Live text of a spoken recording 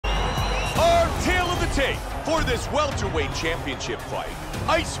tape for this welterweight championship fight.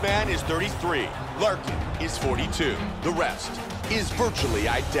 Iceman is 33, Larkin is 42. The rest is virtually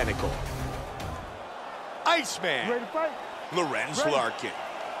identical. Iceman, Ready to fight? Lorenz Ready. Larkin.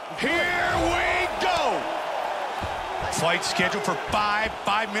 Here we go! Fight scheduled for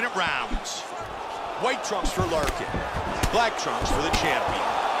five-minute rounds. White trunks for Larkin, black trunks for the champion.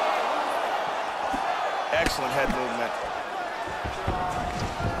 Excellent head movement.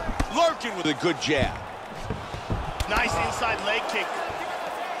 Larkin with a good jab. Nice inside leg kick.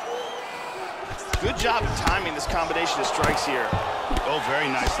 Good job of timing this combination of strikes here. Oh, very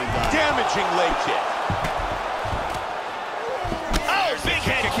nicely done. Damaging leg kick. Oh, big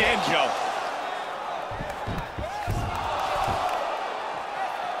head kick, Joe.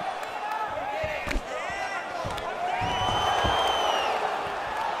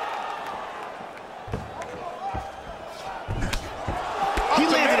 He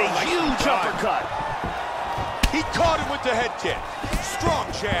landed a huge uppercut. He caught him with the head kick.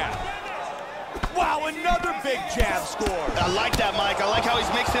 Strong jab. Wow, another big jab score. I like that, Mike. I like how he's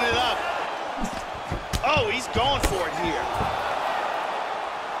mixing it up. Oh, he's going for it here.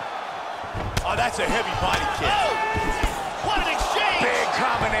 Oh, that's a heavy body kick. Oh, what an exchange. Big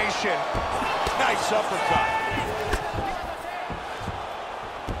combination. Nice uppercut.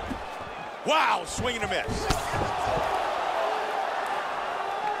 Wow, swing and a miss.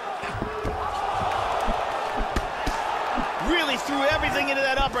 Really threw everything into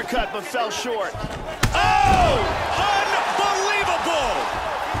that uppercut, but fell short. Oh, unbelievable.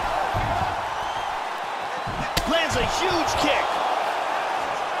 Lands a huge kick.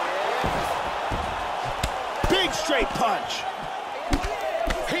 Big straight punch.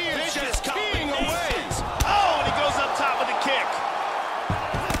 He is just teeing away. Oh, and he goes up top with a kick.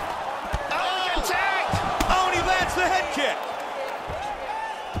 Oh, attacked. Oh, and he lands the head kick.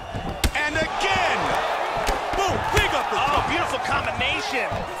 And again. Boom, big uppercut. Oh, beautiful combination.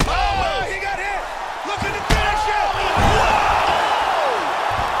 Oh, he got hit. Looking to finish it. Whoa!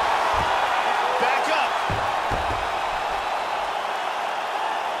 Back up.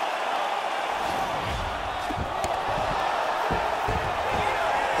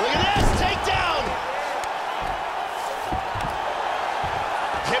 Look at this, takedown.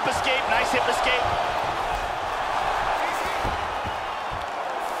 Hip escape, nice hip escape.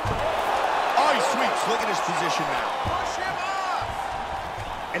 Oh, he sweeps. Look at his position now.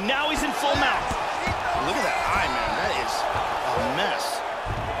 And now he's in full mount. Look at that eye, man. That is a mess.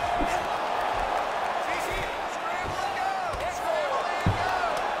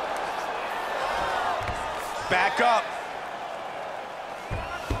 Back up.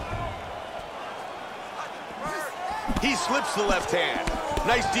 He slips the left hand.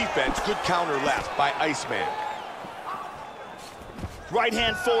 Nice defense. Good counter left by Iceman. Right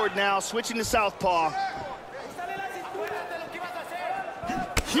hand forward now, switching to southpaw.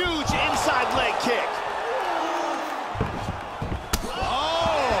 Huge inside leg kick.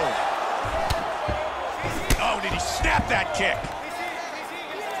 Oh! Oh, did he snap that kick?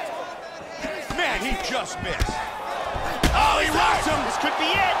 Man, he just missed. Oh, he rocks him. This could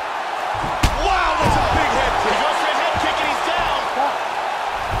be it. Wow, that's a big head He kick. goes for a head kick and he's down.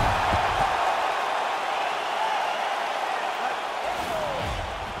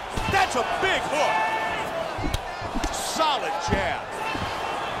 That's a big hook. Solid jab.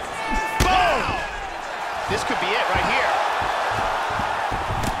 Boom! This could be it right here.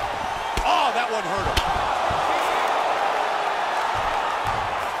 Oh, that one hurt him.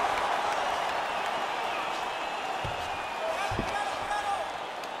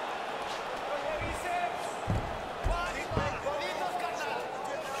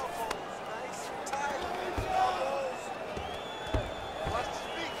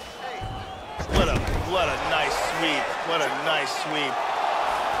 What a nice sweep. What a nice sweep.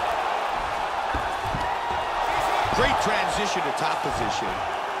 Great transition to top position.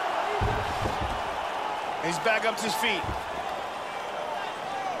 And he's back up to his feet.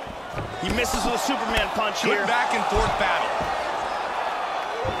 He misses with a Superman punch here. Good back and forth battle.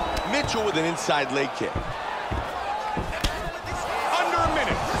 Mitchell with an inside leg kick. Under a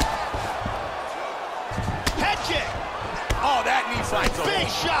minute. Head kick. Oh, that knee finds a Big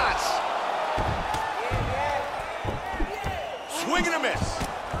hole. shots. Swing and a miss.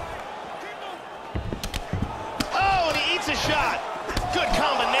 Oh, and he eats a shot. Good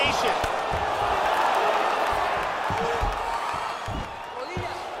combination.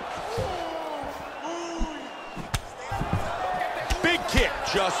 Big kick,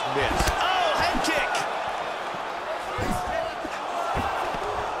 just missed. Oh, head kick.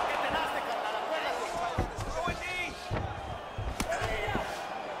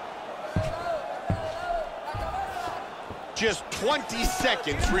 Just 20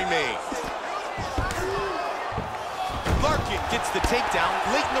 seconds remain. Larkin gets the takedown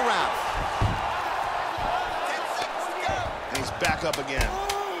late in the round. And he's back up again.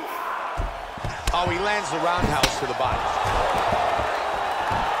 Oh, he lands the roundhouse to the body.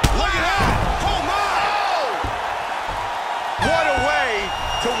 Look at that! Oh, my! What a way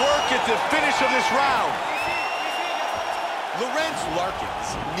to work at the finish of this round. Lorenz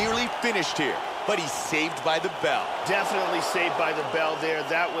Larkin's nearly finished here, but he's saved by the bell. Definitely saved by the bell there.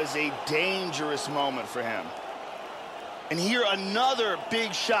 That was a dangerous moment for him. And here another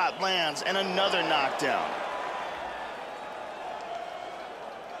big shot lands and another knockdown.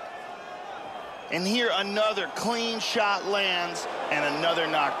 And here another clean shot lands and another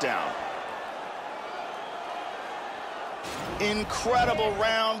knockdown. Incredible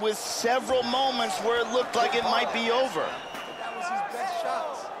round with several moments where it looked like it might be over. That was his best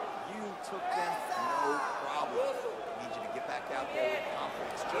shots. You took them, no problem. I need you to get back out there with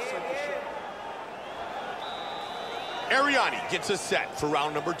confidence, just like you should. Ariani gets us set for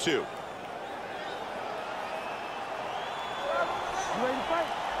round number 2. You ready to fight?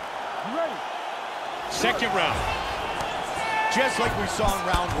 You ready? Second round. Just like we saw in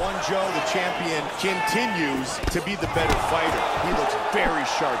round 1, Joe, the champion continues to be the better fighter. He looks very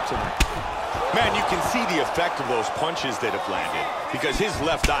sharp tonight. Man, you can see the effect of those punches that have landed because his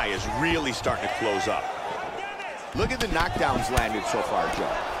left eye is really starting to close up. Look at the knockdowns landed so far, Joe.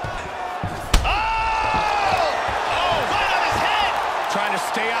 Oh, right on his head. Trying to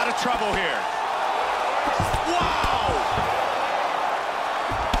stay out of trouble here. Wow!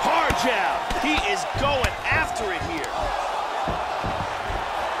 Hard jab. He is going after it here.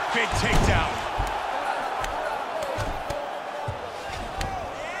 Big takedown.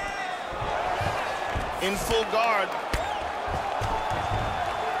 In full guard.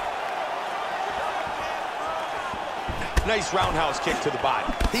 Nice roundhouse kick to the body.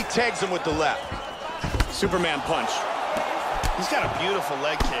 He tags him with the left. Superman punch. He's got a beautiful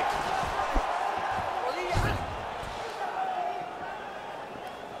leg kick.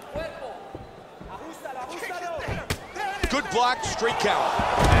 Good block, straight count.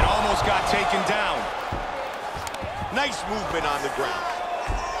 And almost got taken down. Nice movement on the ground.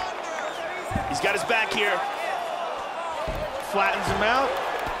 He's got his back here. Flattens him out.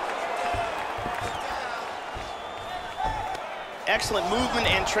 Excellent movement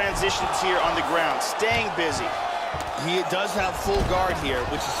and transitions here on the ground. Staying busy. He does have full guard here,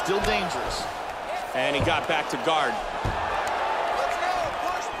 which is still dangerous. And he got back to guard. Let's go!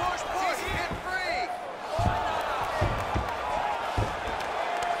 Push, push, push! Get free!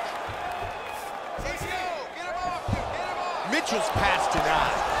 Let's go! Get him off you! Get him off! Mitchell's pass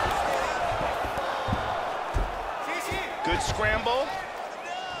denied. Good scramble.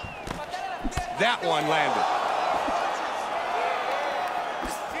 That one landed.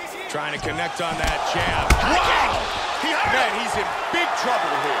 Trying to connect on that jab. Wow! Man, he's in big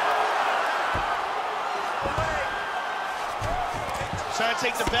trouble here. Trying to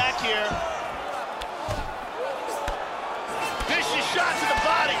take the back here. Vicious shot to the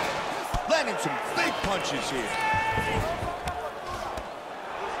body. Landing some big punches here.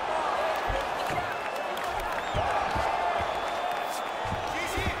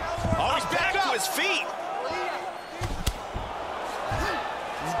 Oh, he's back to his feet.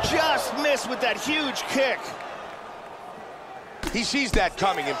 Just missed with that huge kick. He sees that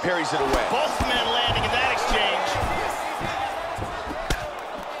coming and parries it away. Both men landing in that exchange.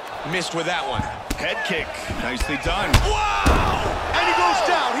 Missed with that one. Head kick. Nicely done. Wow! And he goes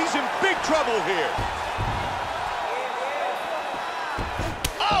down. He's in big trouble here.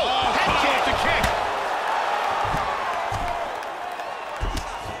 Oh, head kick.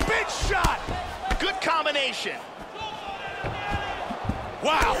 Big shot. Good combination.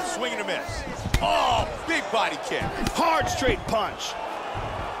 Wow, swing and a miss. Oh, big body kick. Hard straight punch.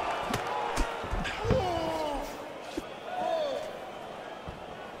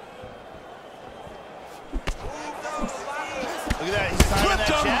 Look at that, he's timing that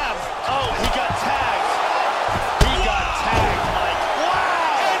jab. Oh, he got tagged. He got tagged, Mike.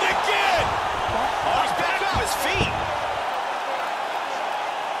 Wow! And again! Oh, he's back to his feet.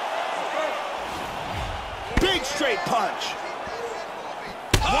 Big straight punch.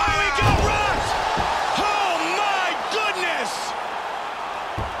 Wow, he got rocked! Oh, my goodness!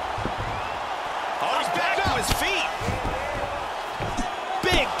 Oh, he's back to his feet.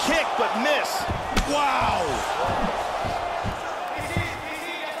 Big kick, but miss. Wow!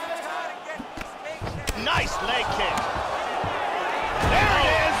 Nice leg kick. There it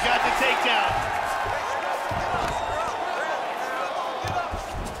is. Got the takedown.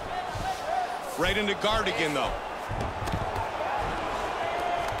 Right into guard again, though.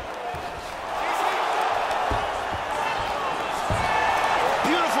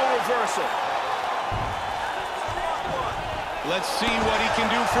 Let's see what he can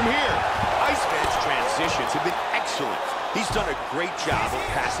do from here. Iceman's transitions have been excellent. He's done a great job of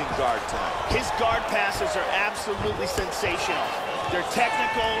passing guard tonight. His guard passes are absolutely sensational. They're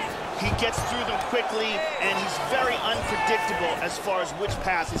technical, he gets through them quickly, and he's very unpredictable as far as which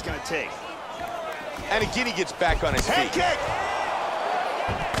pass he's going to take. And again, he gets back on his feet. Head kick!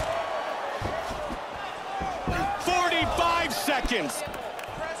 45 seconds.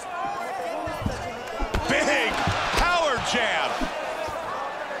 Big power jab.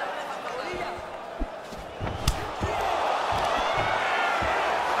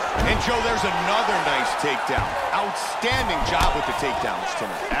 And Joe, there's another nice takedown. Outstanding job with the takedowns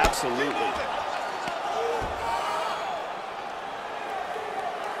tonight. Absolutely.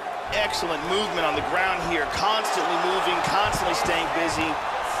 Excellent movement on the ground here. Constantly moving, constantly staying busy.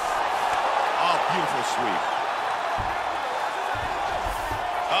 Oh, beautiful sweep.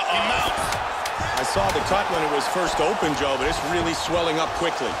 He mounts. I saw the cut when it was first open, Joe, but it's really swelling up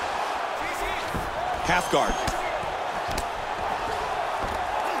quickly. Half guard.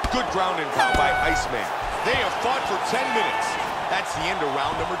 Good ground and pound by Iceman. They have fought for 10 minutes. That's the end of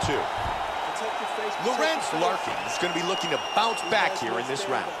round number 2. Lorenz Larkin is going to be looking to bounce back here in this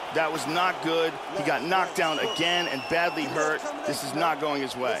round. That was not good. He got knocked down again and badly hurt. This is not going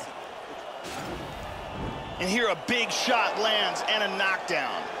his way. And here a big shot lands and a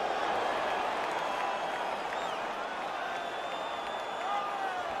knockdown.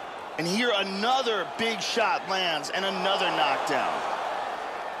 And here another big shot lands and another knockdown.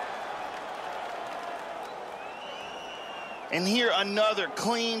 And here another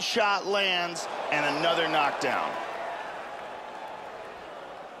clean shot lands and another knockdown.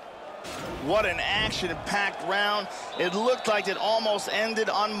 What an action-packed round. It looked like it almost ended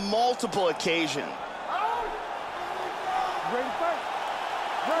on multiple occasions. Ready to fight?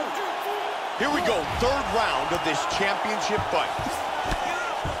 Ready. Here we go, third round of this championship fight.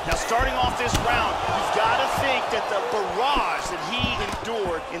 Now, starting off this round, you've got to think that the barrage that he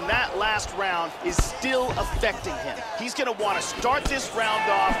endured in that last round is still affecting him. He's going to want to start this round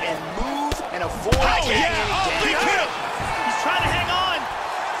off and move and avoid taking any damage. Big hit. He's trying to hang on.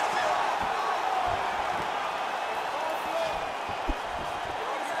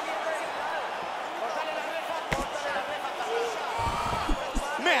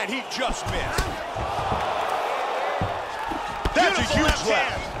 Man, he just missed. That's a huge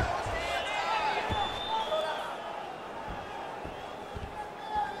left.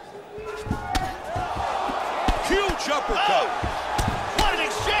 Huge uppercut. Oh, what an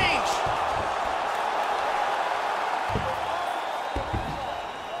exchange.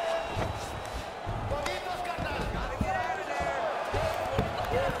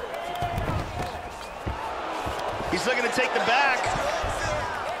 He's looking to take the back.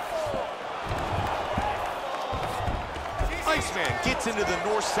 Iceman gets into the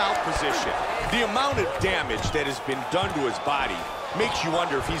north-south position. The amount of damage that has been done to his body makes you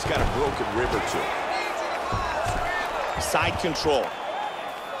wonder if he's got a broken rib or two. Side control.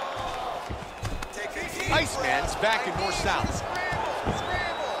 Iceman's back in north-south.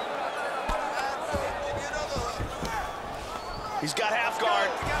 He's got half guard.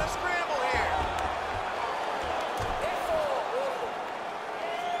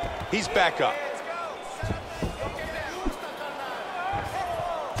 He's back up.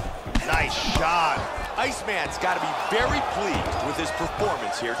 Nice shot. Iceman's got to be very pleased with his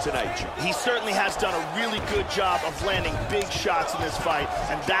performance here tonight, Joe. He certainly has done a really good job of landing big shots in this fight,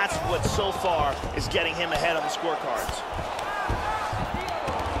 and that's what so far is getting him ahead on the scorecards.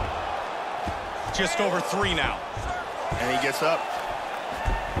 Just over 3 now. And he gets up.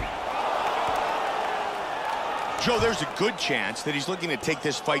 Joe, there's a good chance that he's looking to take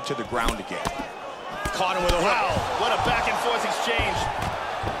this fight to the ground again. Caught him with a hook. Wow, what a back-and-forth exchange.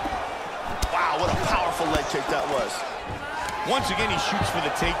 Wow, what a powerful leg kick that was. Once again, he shoots for the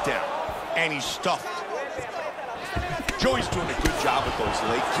takedown, and he's stuffed. Joey's doing a good job with those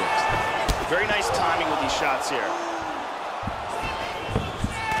leg kicks. Very nice timing with these shots here.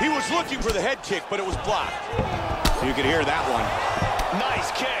 He was looking for the head kick, but it was blocked. You could hear that one.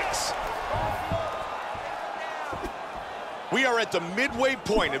 Nice kicks. We are at the midway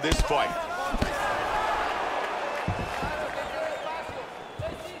point of this fight.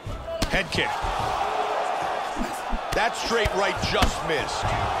 Head kick. That straight right just missed.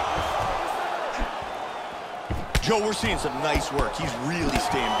 Joe, we're seeing some nice work. He's really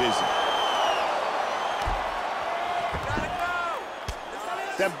staying busy.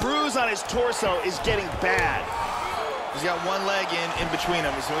 That bruise on his torso is getting bad. He's got one leg in between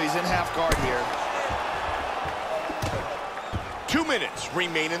them, so he's in half guard here. 2 minutes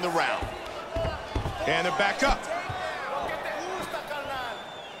remain in the round. And they're back up.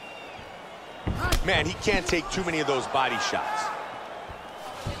 Man, he can't take too many of those body shots.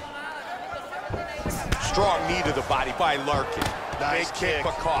 Strong knee to the body by Larkin. Nice Big kick.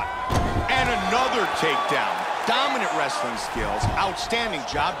 but caught. And another takedown. Dominant wrestling skills. Outstanding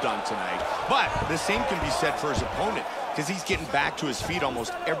job done tonight. But the same can be said for his opponent, because he's getting back to his feet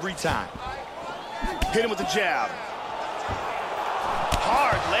almost every time. Hit him with the jab.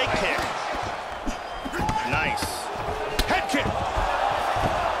 Hard leg kick. Nice. Head kick.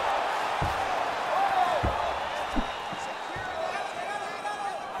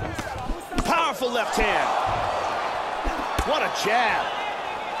 Powerful left hand. What a jab.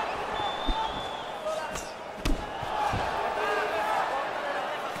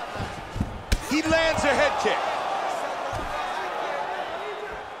 He lands a head kick.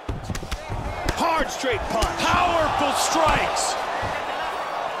 Hard straight punch. Powerful strikes.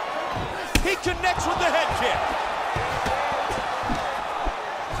 He connects with the head kick.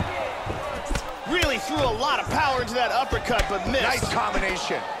 Really threw a lot of power into that uppercut, but missed. Nice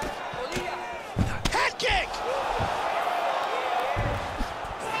combination. Head kick.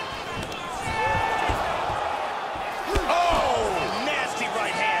 Oh! Nasty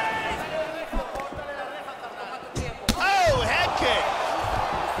right hand. Oh, head kick.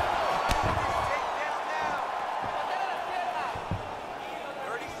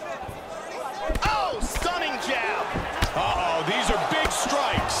 Oh, stunning jab. Uh-oh, these are big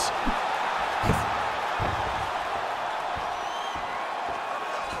strikes.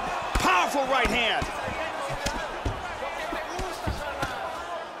 Powerful right hand.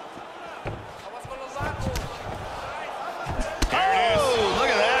 Oh, look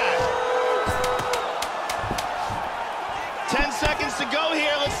at that. 10 seconds to go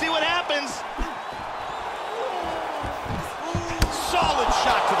here. Let's see what happens. Solid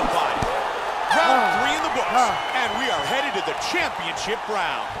shot to the body. Round 3 in the books, and we are headed to the championship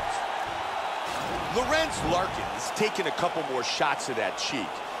rounds. Lorenz Larkin has taken a couple more shots to that cheek,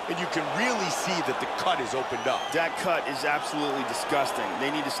 and you can really see that the cut is opened up. That cut is absolutely disgusting.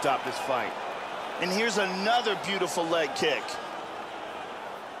 They need to stop this fight. And here's another beautiful leg kick.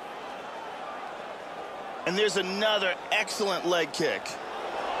 And there's another excellent leg kick.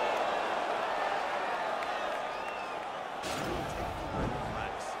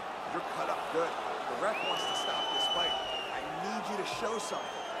 You're cut up good. The ref wants to stop this fight. I need you to show something.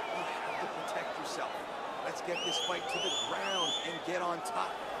 You have to protect yourself. Let's get this fight to the ground and get on top.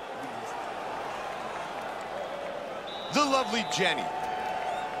 The lovely Jenny.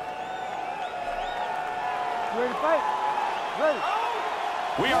 You ready to fight? Ready.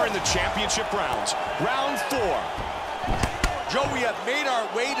 We are in the championship rounds. Round 4. Joe, we have made our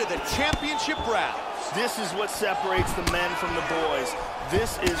way to the championship rounds. This is what separates the men from the boys.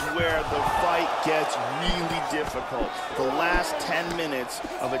 This is where the fight gets really difficult. The last 10 minutes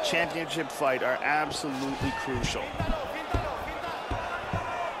of a championship fight are absolutely crucial.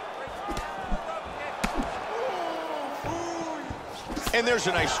 And there's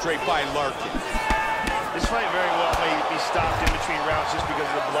a nice straight by Larkin. This fight very well may be stopped in between rounds just because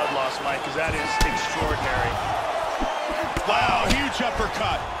of the blood loss, Mike, because that is extraordinary. Wow, huge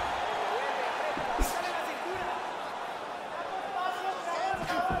uppercut.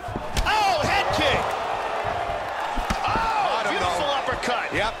 Oh, head kick! Oh, beautiful uppercut.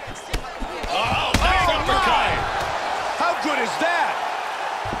 Yep. Oh, Nice big uppercut. How good is that?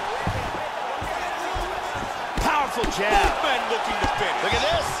 Powerful jab. Both men looking to finish. Look at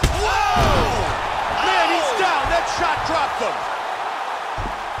this. Whoa! Man, he's down. That shot dropped him.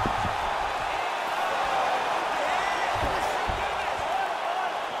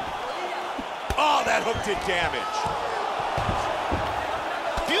 Oh, that hook did damage.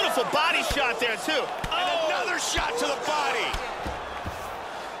 Beautiful body shot there, too. And another shot to the body.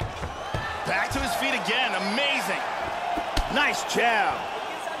 Back to his feet again. Amazing. Nice jab.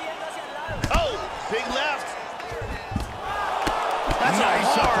 Oh, big left. That's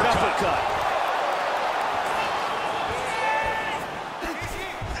Nice a hard uppercut. uppercut.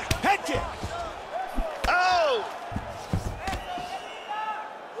 Head kick. Oh!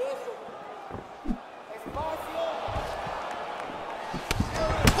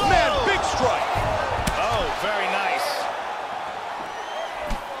 Man, big strike. Oh, very nice.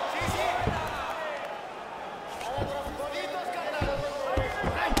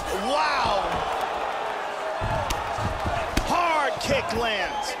 Wow! Hard kick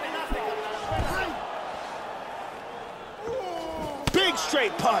lands. Big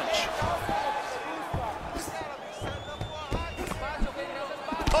straight punch.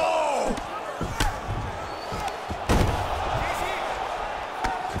 Oh!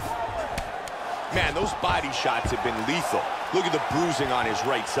 Man, those body shots have been lethal. Look at the bruising on his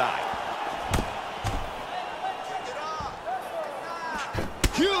right side.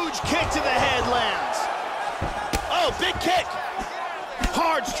 Kick to the head lands. Oh, big kick.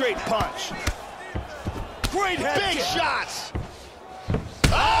 Hard straight punch. Great head Big kick. shots.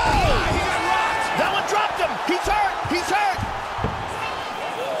 Oh! He got rocked. That one dropped him. He's hurt. He's hurt.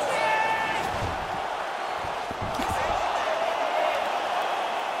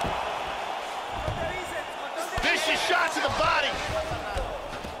 Vicious shot to the body.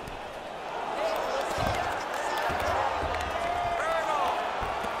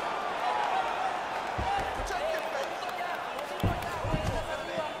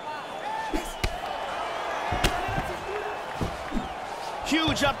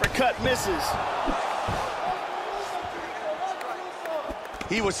 Huge uppercut misses.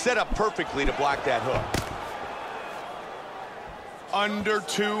 He was set up perfectly to block that hook. Under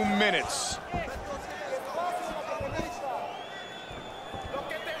 2 minutes.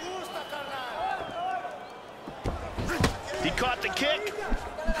 He caught the kick.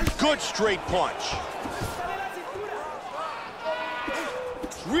 Good straight punch.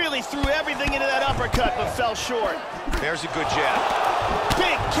 Really threw everything into that uppercut, but fell short. There's a good jab.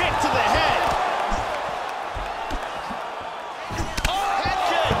 Big kick to the head. Oh! Head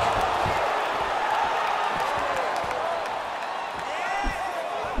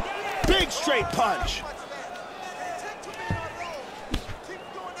kick. Big straight punch.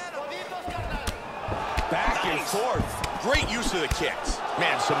 Back and forth. Great use of the kicks.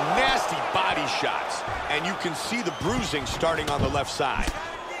 Man, some nasty body shots. And you can see the bruising starting on the left side.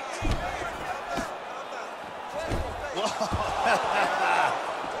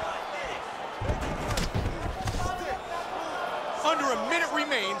 Under a minute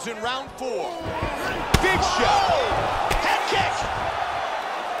remains in round 4. Big shot. Head kick.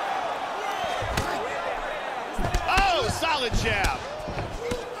 Oh, solid jab.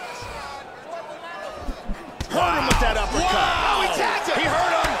 Hurt him with that uppercut. Wow. Oh, he tagged him. He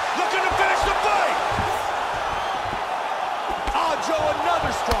hurt him. Looking to finish the fight. Oh, Joe,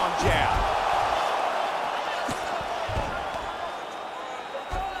 another strong jab.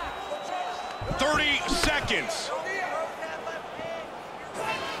 Seconds.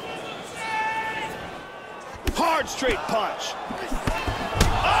 Hard straight punch.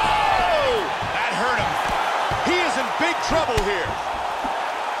 Oh! That hurt him. He is in big trouble here.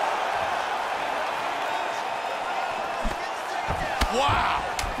 Wow.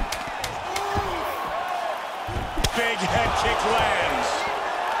 Big head kick lands.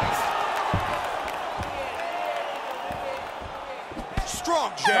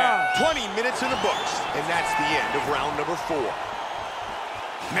 Strong jab. 20 minutes in the books. And that's the end of round number 4.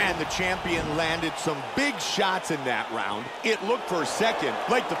 Man, the champion landed some big shots in that round. It looked for a second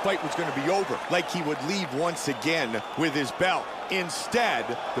like the fight was going to be over, like he would leave once again with his belt. Instead,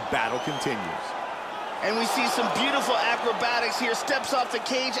 the battle continues. And we see some beautiful acrobatics here. Steps off the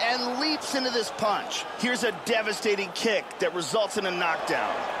cage and leaps into this punch. Here's a devastating kick that results in a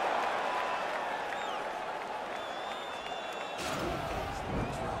knockdown.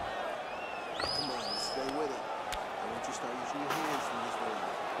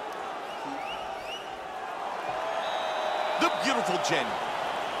 The beautiful Jenny.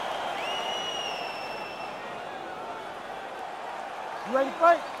 You ready to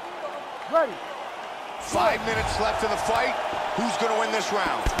fight? Ready. 5 minutes left in the fight. Who's going to win this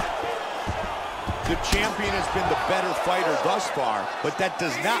round? The champion has been the better fighter thus far, but that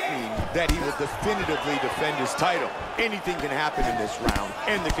does not mean that he will definitively defend his title. Anything can happen in this round,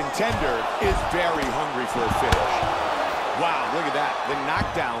 and the contender is very hungry for a finish. Wow, look at that. The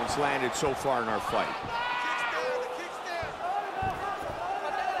knockdowns landed so far in our fight.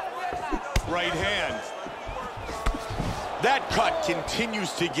 Right hand. That cut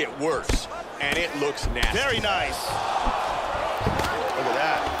continues to get worse, and it looks nasty. Very nice. Look at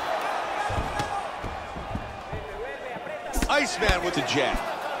that. Iceman with the jab.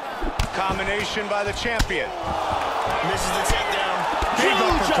 Combination by the champion. Misses the takedown. Big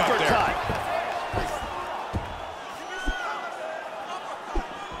Huge uppercut.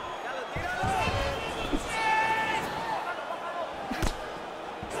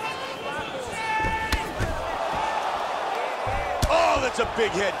 Oh, that's a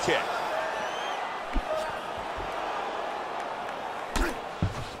big head kick.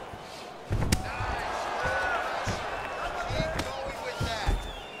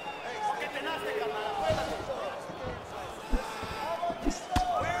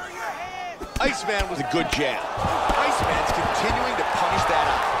 Iceman with a good jab. Iceman's continuing to punish that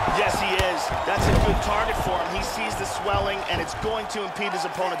out. Yes, he is. That's a good target for him. He sees the swelling, and it's going to impede his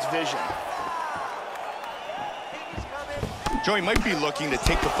opponent's vision. Joey might be looking to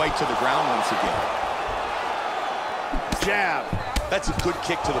take the fight to the ground once again. Jab. That's a good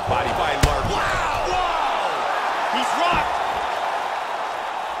kick to the body by Larkin. Wow! Whoa! He's rocked.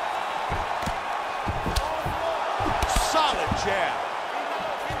 Solid jab.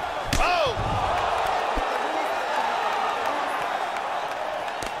 Oh!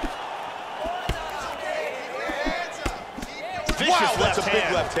 Wow, that's a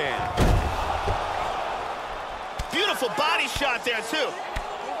big left hand. Beautiful body shot there, too.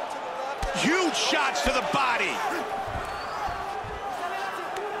 Huge shots to the body.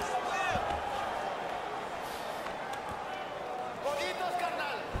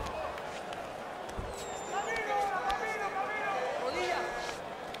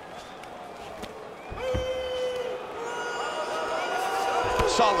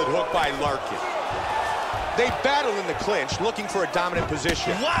 Solid hook by Larkin. They battle in the clinch, looking for a dominant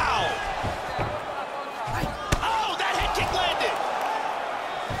position. Wow! Oh, that head kick landed!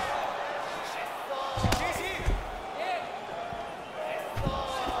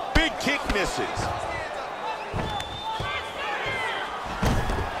 Big kick misses.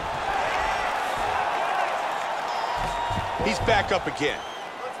 He's back up again.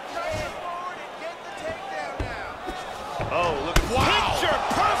 Oh, look at wow. Picture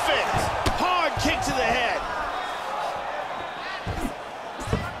perfect! Hard kick to the head.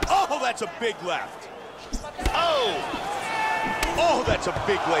 Oh, that's a big left. Oh! Oh, that's a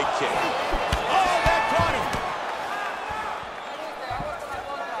big leg kick. Oh, that caught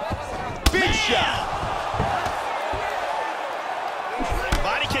him. Big Man. shot.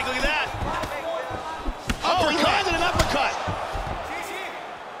 Body kick, look at that. Oh, he landed an uppercut.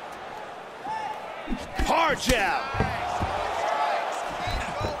 Hard jab.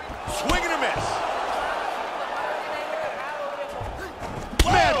 Swing and a miss.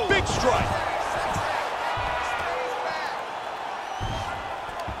 Man, big strike.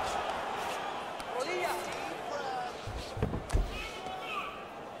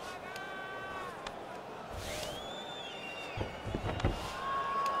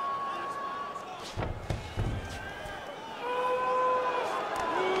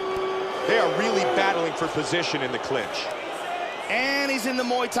 They are really battling for position in the clinch. And he's in the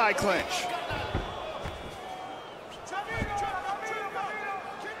Muay Thai clinch.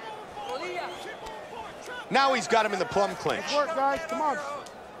 Now he's got him in the plum clinch. Good work, guys. Come on.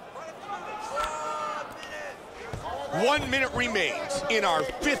 1 minute remains in our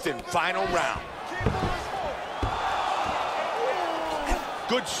 5th and final round.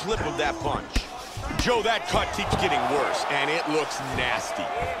 Good slip of that punch. Joe, that cut keeps getting worse, and it looks nasty.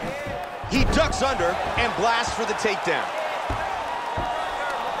 He ducks under and blasts for the takedown.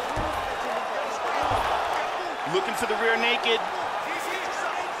 Looking for the rear naked.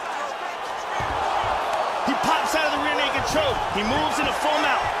 He pops out of the rear naked choke. He moves into full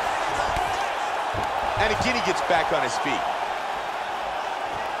mount. And again, he gets back on his feet.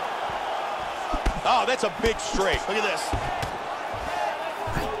 Oh, that's a big straight. Look at this.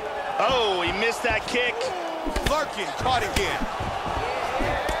 Oh, he missed that kick. Larkin caught again.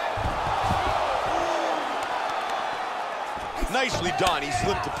 Nicely done. He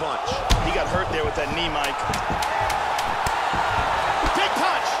slipped a punch. He got hurt there with that knee, Mike. Big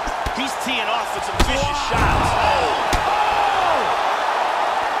punch. He's teeing off with some vicious shots.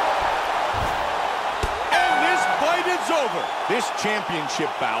 And this fight is over. This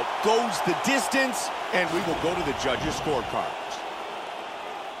championship bout goes the distance, and we will go to the judges' scorecards.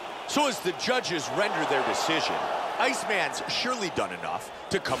 So as the judges render their decision, Iceman's surely done enough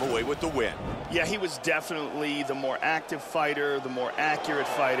to come away with the win. Yeah, he was definitely the more active fighter, the more accurate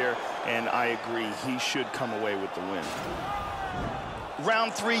fighter, and I agree, he should come away with the win.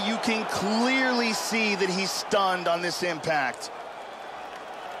 Round 3, you can clearly see that he's stunned on this impact.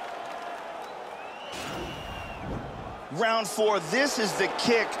 Round 4, this is the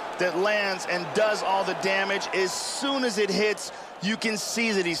kick that lands and does all the damage. As soon as it hits, you can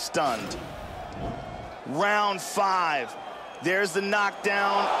see that he's stunned. Round 5, there's the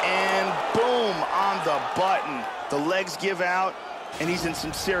knockdown, and boom, on the button. The legs give out, and he's in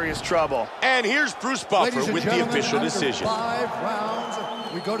some serious trouble. And here's Bruce Buffer with the official decision. 5 rounds,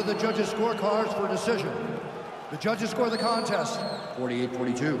 we go to the judges' scorecards for decision. The judges score the contest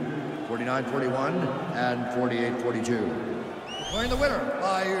 48-42, 49-41, and 48-42. Declaring the winner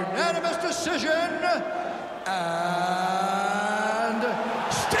by unanimous decision, and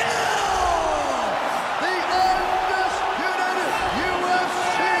still the undisputed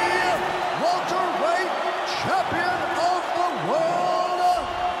UFC welterweight champion of the world,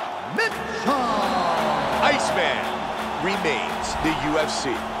 Monsoon. Iceman remains the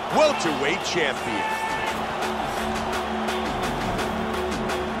UFC welterweight champion.